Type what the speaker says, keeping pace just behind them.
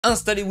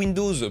Installer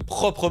Windows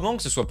proprement,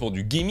 que ce soit pour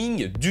du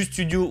gaming, du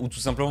studio ou tout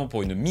simplement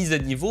pour une mise à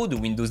niveau de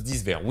Windows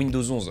 10 vers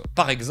Windows 11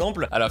 par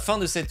exemple, à la fin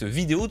de cette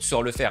vidéo, tu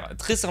sauras le faire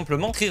très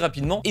simplement, très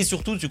rapidement et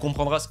surtout tu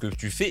comprendras ce que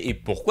tu fais et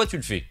pourquoi tu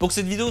le fais. Pour que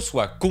cette vidéo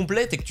soit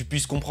complète et que tu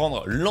puisses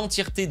comprendre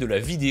l'entièreté de la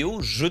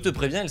vidéo, je te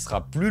préviens, elle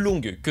sera plus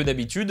longue que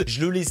d'habitude.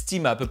 Je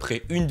l'estime à peu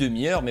près une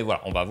demi-heure, mais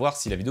voilà, on va voir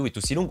si la vidéo est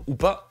aussi longue ou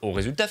pas au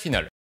résultat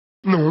final.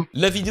 Non.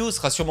 La vidéo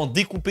sera sûrement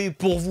découpée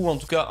pour vous en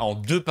tout cas en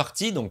deux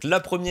parties, donc la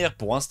première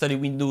pour installer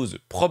Windows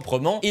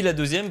proprement et la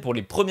deuxième pour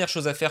les premières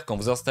choses à faire quand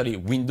vous installez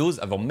Windows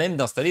avant même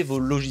d'installer vos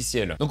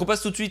logiciels. Donc on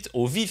passe tout de suite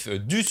au vif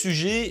du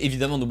sujet.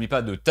 Évidemment n'oublie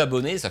pas de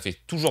t'abonner, ça fait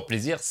toujours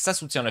plaisir, ça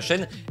soutient la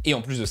chaîne et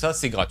en plus de ça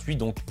c'est gratuit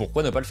donc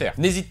pourquoi ne pas le faire.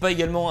 N'hésite pas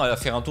également à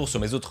faire un tour sur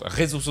mes autres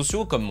réseaux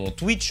sociaux comme mon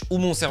Twitch ou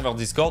mon serveur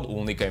Discord où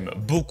on est quand même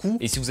beaucoup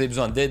et si vous avez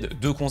besoin d'aide,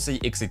 de conseils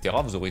etc.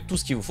 vous aurez tout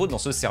ce qu'il vous faut dans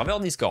ce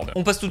serveur Discord.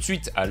 On passe tout de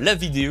suite à la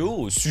vidéo,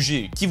 au sujet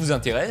qui vous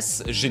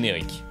intéresse,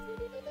 générique.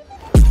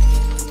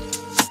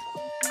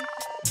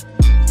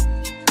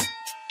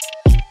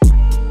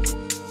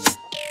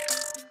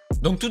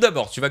 Donc tout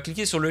d'abord, tu vas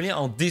cliquer sur le lien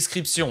en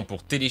description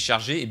pour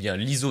télécharger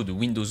l'ISO de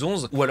Windows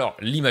 11 ou alors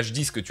l'image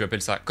disque, tu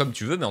appelles ça comme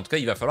tu veux, mais en tout cas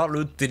il va falloir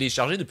le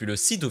télécharger depuis le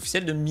site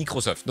officiel de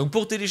Microsoft. Donc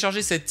pour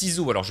télécharger cette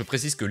ISO, alors je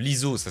précise que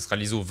l'ISO, ça sera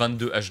l'ISO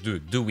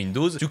 22H2 de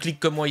Windows, tu cliques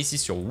comme moi ici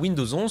sur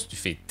Windows 11, tu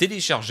fais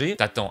télécharger,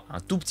 t'attends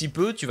un tout petit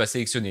peu, tu vas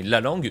sélectionner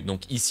la langue,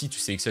 donc ici tu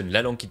sélectionnes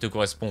la langue qui te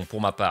correspond,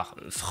 pour ma part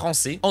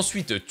français,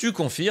 ensuite tu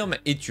confirmes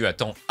et tu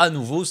attends à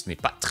nouveau, ce n'est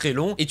pas très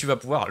long, et tu vas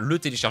pouvoir le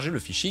télécharger, le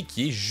fichier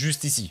qui est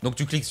juste ici. Donc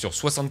tu cliques sur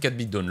 64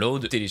 bits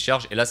download,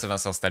 télécharge et là ça va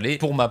s'installer.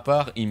 Pour ma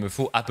part, il me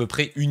faut à peu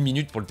près une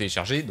minute pour le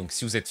télécharger, donc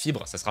si vous êtes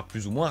fibre, ça sera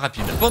plus ou moins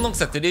rapide. Pendant que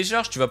ça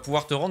télécharge, tu vas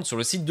pouvoir te rendre sur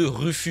le site de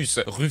Rufus.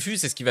 Rufus,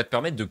 c'est ce qui va te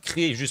permettre de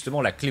créer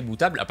justement la clé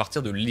bootable à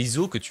partir de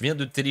l'ISO que tu viens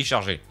de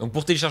télécharger. Donc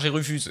pour télécharger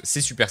Rufus,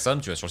 c'est super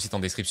simple, tu vas sur le site en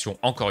description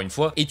encore une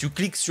fois et tu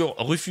cliques sur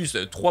Rufus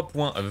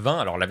 3.20.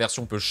 Alors la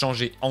version peut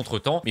changer entre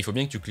temps, mais il faut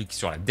bien que tu cliques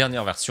sur la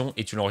dernière version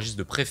et tu l'enregistres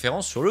de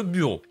préférence sur le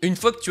bureau. Une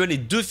fois que tu as les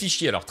deux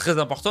fichiers, alors très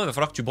important, il va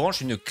falloir que tu branches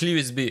une clé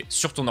USB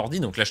sur ton ordi.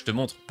 Donc là je te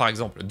montre par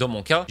exemple dans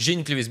mon cas, j'ai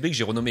une clé USB que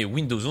j'ai renommée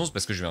Windows 11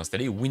 parce que je vais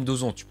installer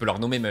Windows 11. Tu peux la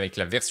renommer même avec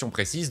la version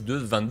précise de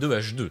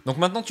 22H2. Donc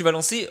maintenant tu vas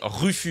lancer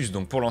Rufus.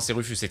 Donc pour lancer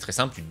Rufus c'est très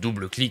simple, tu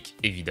double-cliques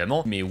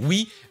évidemment, mais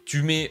oui,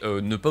 tu mets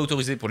ne pas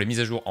autoriser pour les mises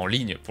à jour en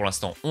ligne, pour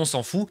l'instant on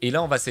s'en fout, et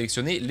là on va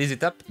sélectionner les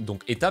étapes,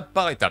 donc étape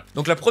par étape.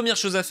 Donc la première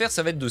chose à faire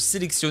ça va être de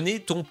sélectionner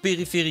ton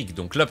périphérique,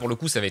 donc là pour le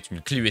coup ça va être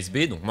une clé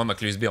USB, donc moi ma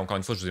clé USB encore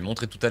une fois je vous ai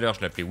montré tout à l'heure,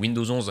 je l'appelais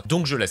Windows 11,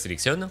 donc je la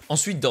sélectionne.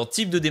 Ensuite dans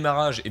type de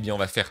démarrage, on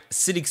va faire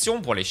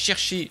sélection pour aller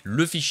chercher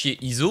le fichier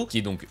ISO, qui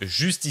est donc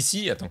juste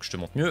ici, attends que je te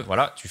montre mieux,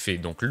 voilà, tu fais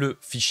donc le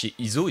fichier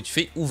ISO et tu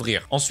fais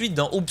ouvrir. Ensuite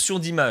dans options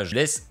d'image,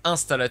 laisse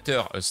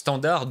installateur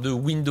standard de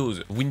Windows,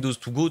 Windows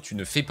to go, tu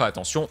ne fais pas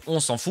attention, on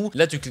s'en fout.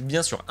 Là tu cliques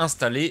bien sur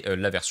installer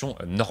la version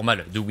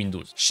normale de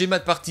Windows. Schéma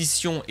de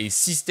partition et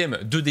système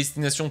de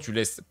destination tu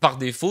laisses par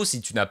défaut.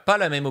 Si tu n'as pas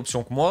la même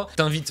option que moi,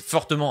 t'invite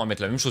fortement à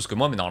mettre la même chose que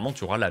moi, mais normalement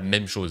tu auras la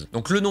même chose.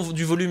 Donc le nom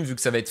du volume, vu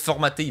que ça va être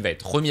formaté, il va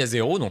être remis à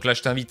 0, donc là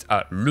je t'invite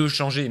à le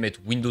changer et mettre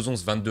Windows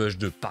 11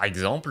 22H2 par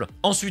exemple.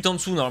 Ensuite en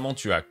dessous normalement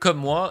tu as comme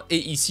moi et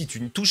ici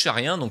tu ne touches à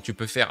rien, donc tu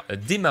peux faire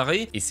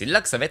démarrer et c'est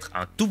là que ça va être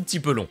un tout petit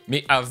peu long.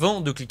 Mais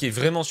avant de cliquer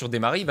vraiment sur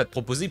démarrer, il va te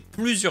proposer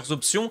plusieurs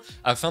options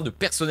afin de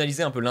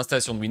personnaliser un peu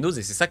l'installation de Windows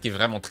et c'est ça qui est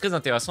vraiment très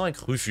intéressant avec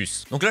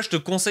Rufus. Donc là je te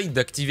conseille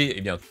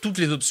d'activer toutes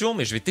les options,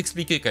 mais je vais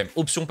t'expliquer quand même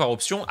option par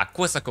option à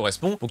quoi ça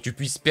correspond pour que tu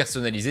puisses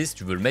personnaliser si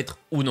tu veux le mettre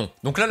ou non.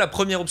 Donc là la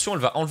première option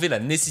elle va enlever la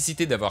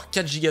nécessité d'avoir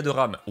 4 Go de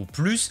RAM ou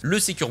plus, le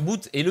Secure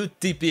Boot et le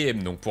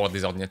TPM, donc pour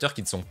des ordinateurs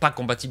qui ne sont pas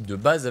compatibles de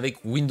base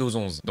avec Windows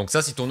 11. Donc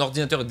ça si ton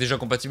ordinateur est déjà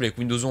compatible avec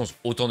Windows 11,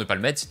 autant ne pas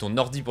le mettre. Si ton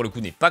ordi pour le coup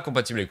n'est pas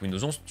compatible avec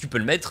Windows 11, tu peux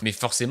le mettre, mais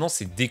forcément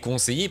c'est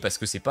déconseillé parce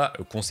que c'est pas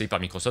conseillé par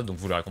Microsoft, donc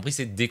vous l'aurez compris,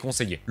 c'est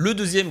déconseillé. Le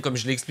deuxième, comme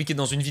je l'ai expliqué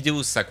dans une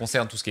vidéo, ça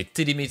concerne tout ce qui est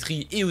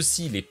télémétrie et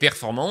aussi les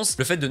performances.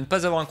 Le fait de ne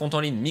pas avoir un compte en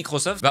ligne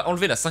Microsoft va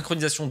enlever la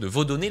synchronisation de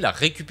vos données, la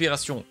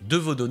récupération de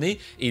vos données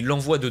et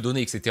l'envoi de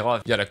données, etc.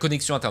 via la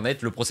connexion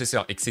internet, le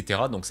processeur,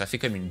 etc. Donc ça fait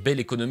quand même une belle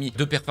économie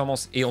de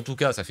performance et en tout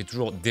cas ça fait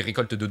toujours des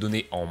récoltes de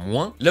données en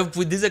moins. Là vous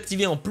pouvez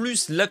désactiver en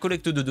plus la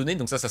collecte de données,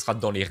 donc ça sera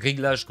dans les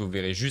réglages que vous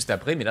verrez juste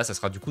après, mais là ça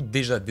sera du coup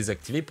déjà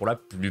désactivé pour la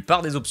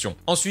plupart des options.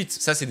 Ensuite,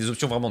 ça c'est des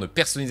options vraiment de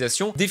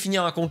personnalisation.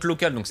 Définir un compte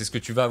local, donc c'est ce que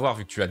tu vas avoir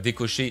vu que tu as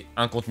décoché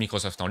un compte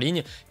Microsoft en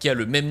ligne qui a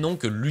le même nom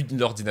que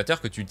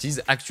l'ordinateur que tu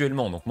utilises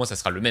actuellement. Donc moi ça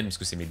sera le même parce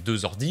que c'est mes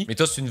deux ordis, mais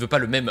toi si tu ne veux pas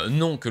le même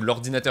nom que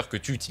l'ordinateur que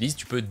tu utilises,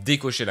 tu peux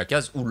décocher la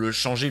case ou le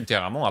changer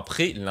ultérieurement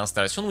après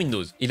l'installation de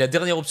Windows. Et la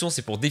dernière option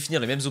c'est pour définir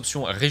les mêmes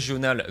options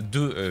régionales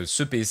de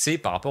ce PC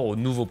par rapport au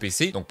nouveau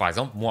PC. Donc par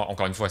exemple, moi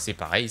encore une fois c'est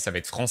pareil, pareil, ça va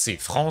être français,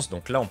 France,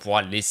 donc là on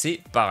pourra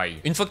laisser pareil.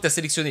 Une fois que tu as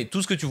sélectionné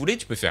tout ce que tu voulais,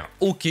 tu peux faire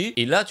OK,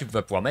 et là tu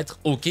vas pouvoir mettre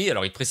OK.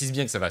 Alors il précise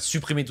bien que ça va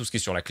supprimer tout ce qui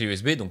est sur la clé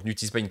USB, donc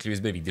n'utilise pas une clé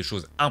USB avec des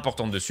choses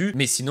importantes dessus,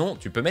 mais sinon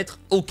tu peux mettre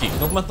OK.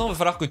 Donc maintenant il va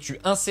falloir que tu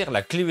insères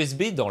la clé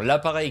USB dans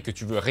l'appareil que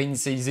tu veux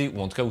réinitialiser,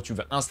 ou en tout cas où tu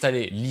veux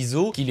installer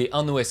l'ISO, qu'il ait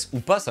un OS ou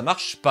pas, ça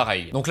marche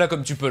pareil. Donc là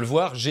comme tu peux le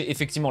voir, j'ai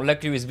effectivement la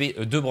clé USB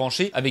de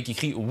brancher avec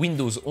écrit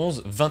Windows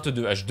 11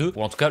 22H2,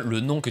 ou en tout cas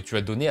le nom que tu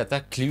as donné à ta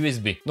clé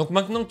USB. Donc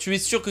maintenant que tu es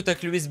sûr que ta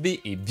clé USB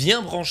est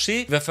bien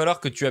branchée, il va falloir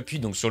que tu appuies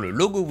donc sur le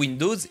logo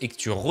Windows et que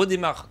tu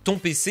redémarres ton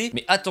PC,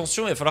 mais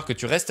attention, il va falloir que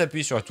tu restes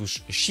appuyé sur la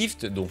touche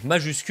Shift, donc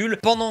majuscule,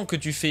 pendant que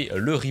tu fais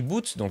le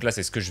reboot. Donc là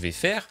c'est ce que je vais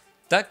faire.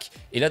 Tac,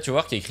 et là tu vas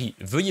voir qu'il y a écrit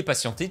veuillez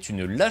patienter, tu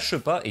ne lâches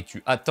pas et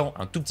tu attends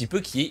un tout petit peu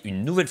qu'il y ait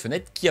une nouvelle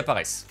fenêtre qui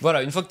apparaisse.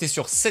 Voilà, une fois que tu es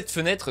sur cette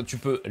fenêtre, tu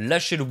peux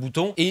lâcher le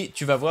bouton et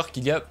tu vas voir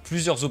qu'il y a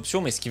plusieurs options,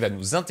 mais ce qui va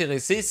nous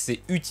intéresser, c'est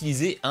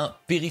utiliser un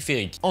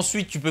périphérique.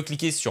 Ensuite, tu peux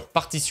cliquer sur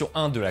partition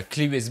 1 de la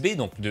clé USB,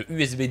 donc de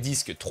USB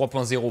disque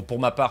 3.0 pour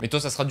ma part, mais toi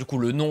ça sera du coup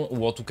le nom,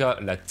 ou en tout cas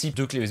la type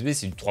de clé USB,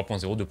 c'est du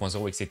 3.0,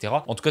 2.0, etc.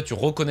 En tout cas, tu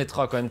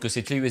reconnaîtras quand même que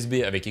c'est clé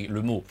USB avec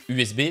le mot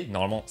USB,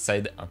 normalement ça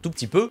aide un tout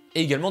petit peu.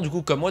 Et également, du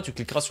coup, comme moi, tu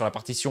cliqueras sur la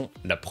partition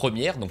la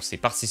première, donc c'est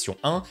partition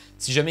 1.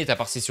 Si jamais tu as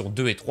partition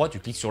 2 et 3, tu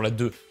cliques sur la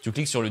 2. Tu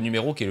cliques sur le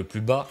numéro qui est le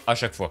plus bas à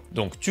chaque fois.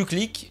 Donc tu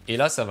cliques et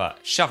là ça va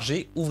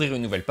charger, ouvrir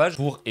une nouvelle page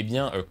pour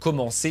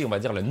commencer, on va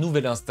dire, la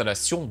nouvelle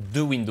installation de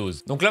Windows.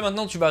 Donc là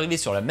maintenant tu vas arriver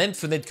sur la même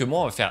fenêtre que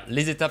moi, on va faire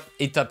les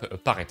étape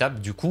par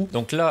étape du coup.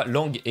 Donc là,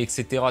 langue,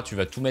 etc. tu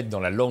vas tout mettre dans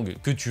la langue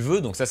que tu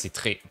veux. Donc ça c'est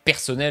très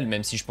personnel,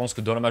 même si je pense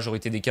que dans la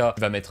majorité des cas,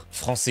 tu vas mettre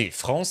français,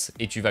 France,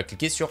 et tu vas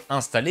cliquer sur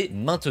installer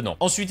maintenant.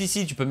 Ensuite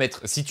ici tu peux mettre,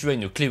 si tu as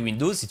une clé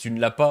Windows, si tu ne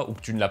l'as pas ou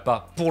que tu ne l'as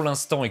pas pour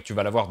l'instant et que tu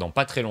vas l'avoir dans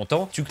pas très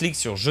longtemps, tu cliques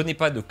sur je n'ai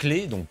pas de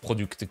clé, donc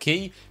product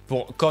key,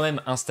 pour quand même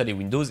installer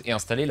Windows et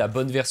installer la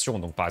bonne version.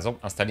 Donc par exemple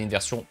installer une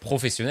version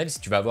professionnelle si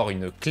tu vas avoir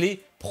une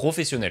clé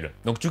professionnel.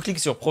 Donc tu cliques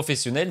sur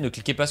professionnel, ne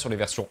cliquez pas sur les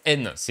versions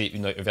N, c'est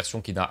une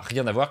version qui n'a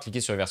rien à voir, cliquez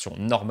sur la version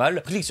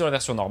normale, clique sur la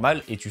version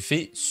normale et tu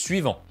fais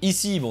suivant.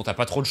 Ici, bon, t'as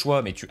pas trop le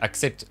choix, mais tu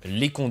acceptes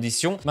les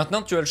conditions.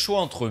 Maintenant, tu as le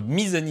choix entre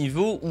mise à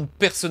niveau ou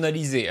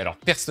personnaliser. Alors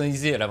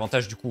personnaliser a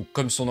l'avantage du coup,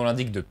 comme son nom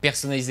l'indique, de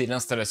personnaliser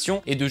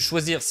l'installation et de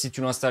choisir si tu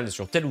l'installes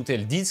sur tel ou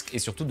tel disque, et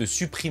surtout de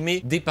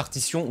supprimer des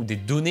partitions ou des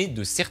données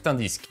de certains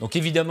disques. Donc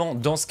évidemment,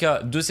 dans ce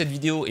cas de cette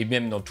vidéo, et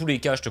même dans tous les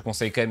cas, je te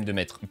conseille quand même de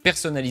mettre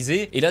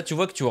personnaliser. Et là, tu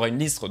vois que tu auras une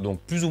liste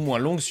donc plus ou moins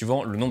longue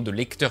suivant le nombre de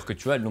lecteurs que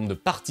tu as, le nombre de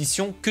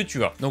partitions que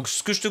tu as. Donc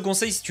ce que je te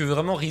conseille si tu veux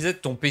vraiment reset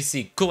ton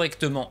PC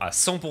correctement à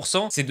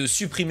 100%, c'est de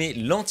supprimer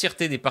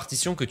l'entièreté des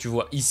partitions que tu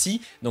vois ici.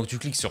 Donc tu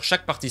cliques sur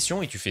chaque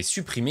partition et tu fais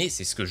supprimer,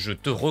 c'est ce que je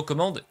te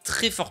recommande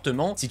très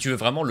fortement si tu veux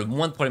vraiment le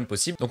moins de problèmes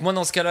possible. Donc moi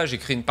dans ce cas-là, j'ai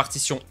créé une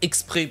partition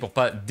exprès pour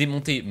pas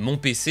démonter mon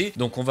PC.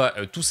 Donc on va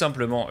tout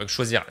simplement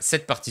choisir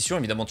cette partition,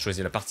 évidemment tu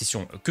choisis la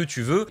partition que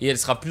tu veux et elle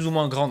sera plus ou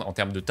moins grande en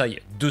termes de taille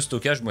de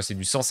stockage. Moi c'est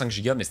du 105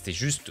 Go, mais c'était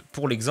juste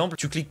pour l'exemple.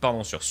 Tu cliques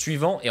sur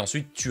suivant et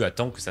ensuite tu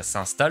attends que ça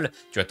s'installe,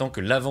 tu attends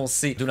que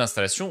l'avancée de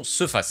l'installation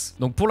se fasse.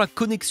 Donc pour la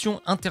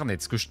connexion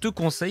internet, ce que je te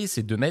conseille,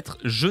 c'est de mettre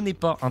je n'ai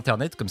pas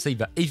internet, comme ça il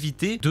va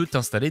éviter de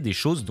t'installer des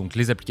choses, donc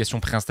les applications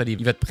préinstallées,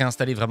 il va te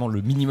préinstaller vraiment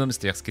le minimum,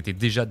 c'est-à-dire ce qui était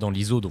déjà dans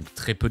l'ISO, donc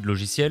très peu de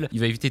logiciels, il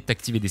va éviter de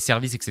t'activer des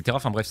services, etc.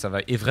 Enfin bref, ça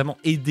va vraiment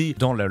aider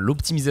dans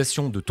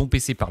l'optimisation de ton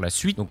PC par la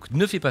suite, donc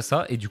ne fais pas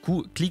ça et du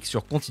coup clique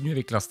sur continuer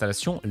avec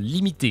l'installation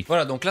limitée.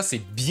 Voilà, donc là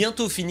c'est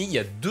bientôt fini, il y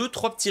a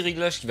 2-3 petits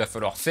réglages qu'il va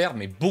falloir faire,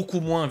 mais beaucoup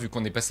moins vu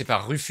qu'on est passé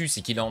par Rufus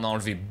et qu'il en a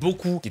enlevé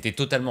beaucoup qui étaient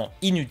totalement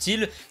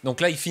inutiles. Donc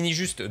là il finit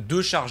juste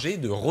de charger,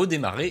 de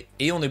redémarrer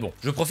et on est bon.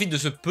 Je profite de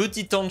ce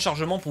petit temps de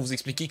chargement pour vous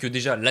expliquer que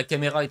déjà la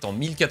caméra est en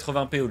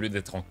 1080p au lieu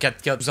d'être en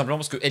 4K, tout simplement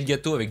parce que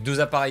Elgato avec deux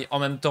appareils en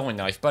même temps il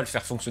n'arrive pas à le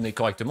faire fonctionner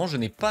correctement. Je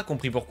n'ai pas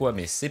compris pourquoi,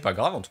 mais c'est pas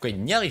grave, en tout cas il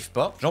n'y arrive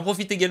pas. J'en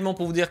profite également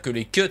pour vous dire que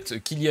les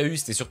cuts qu'il y a eu,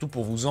 c'était surtout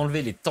pour vous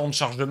enlever les temps de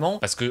chargement,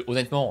 parce que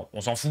honnêtement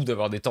on s'en fout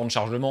d'avoir des temps de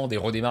chargement, des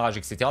redémarrages,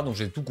 etc. Donc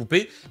j'ai tout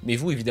coupé, mais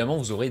vous évidemment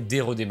vous aurez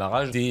des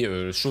redémarrages,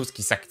 des choses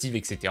qui s'activent,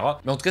 etc.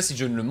 Mais en tout cas, si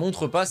je ne le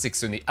montre pas, c'est que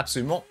ce n'est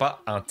absolument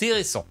pas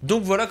intéressant.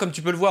 Donc voilà, comme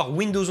tu peux le voir,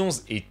 Windows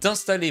 11 est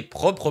installé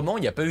proprement.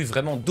 Il n'y a pas eu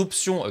vraiment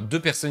d'option de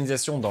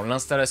personnalisation dans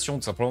l'installation,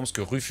 tout simplement parce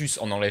que Rufus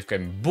en enlève quand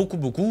même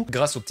beaucoup,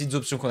 grâce aux petites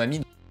options qu'on a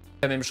mis.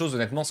 La même chose,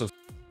 honnêtement, sauf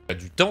qu'il y a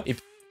du temps. Et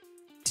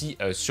puis,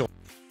 sur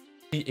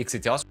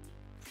etc.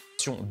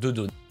 de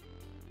données.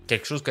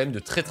 Quelque chose quand même de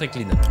très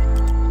clean.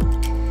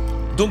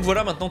 Donc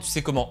voilà, maintenant tu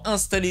sais comment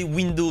installer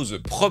Windows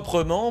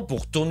proprement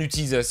pour ton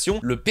utilisation,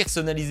 le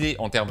personnaliser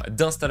en termes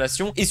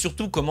d'installation et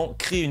surtout comment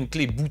créer une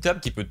clé bootable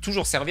qui peut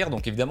toujours servir.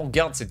 Donc évidemment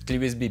garde cette clé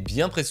USB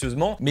bien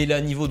précieusement, mets-la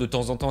à niveau de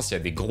temps en temps s'il y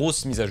a des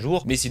grosses mises à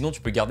jour, mais sinon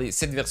tu peux garder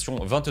cette version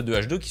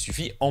 22H2 qui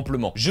suffit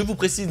amplement. Je vous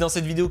précise dans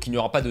cette vidéo qu'il n'y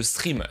aura pas de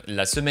stream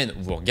la semaine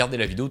où vous regardez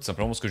la vidéo, tout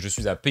simplement parce que je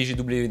suis à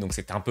PGW, donc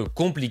c'est un peu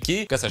compliqué.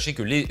 En tout cas sachez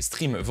que les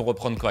streams vont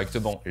reprendre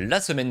correctement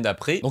la semaine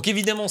d'après. Donc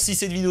évidemment si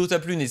cette vidéo t'a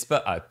plu, n'hésite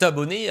pas à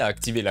t'abonner, à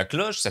activer la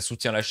cloche, cloche, ça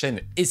soutient la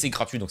chaîne et c'est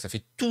gratuit, donc ça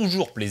fait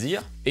toujours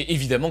plaisir. Et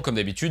évidemment, comme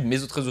d'habitude,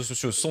 mes autres réseaux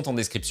sociaux sont en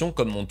description,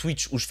 comme mon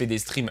Twitch où je fais des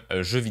streams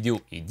jeux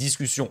vidéo et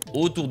discussions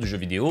autour du jeu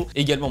vidéo.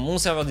 Également mon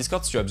serveur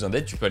Discord, si tu as besoin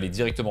d'aide, tu peux aller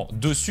directement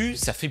dessus,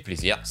 ça fait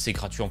plaisir, c'est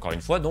gratuit encore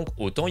une fois, donc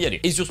autant y aller.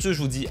 Et sur ce,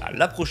 je vous dis à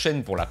la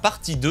prochaine pour la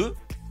partie 2.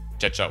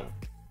 Ciao, ciao.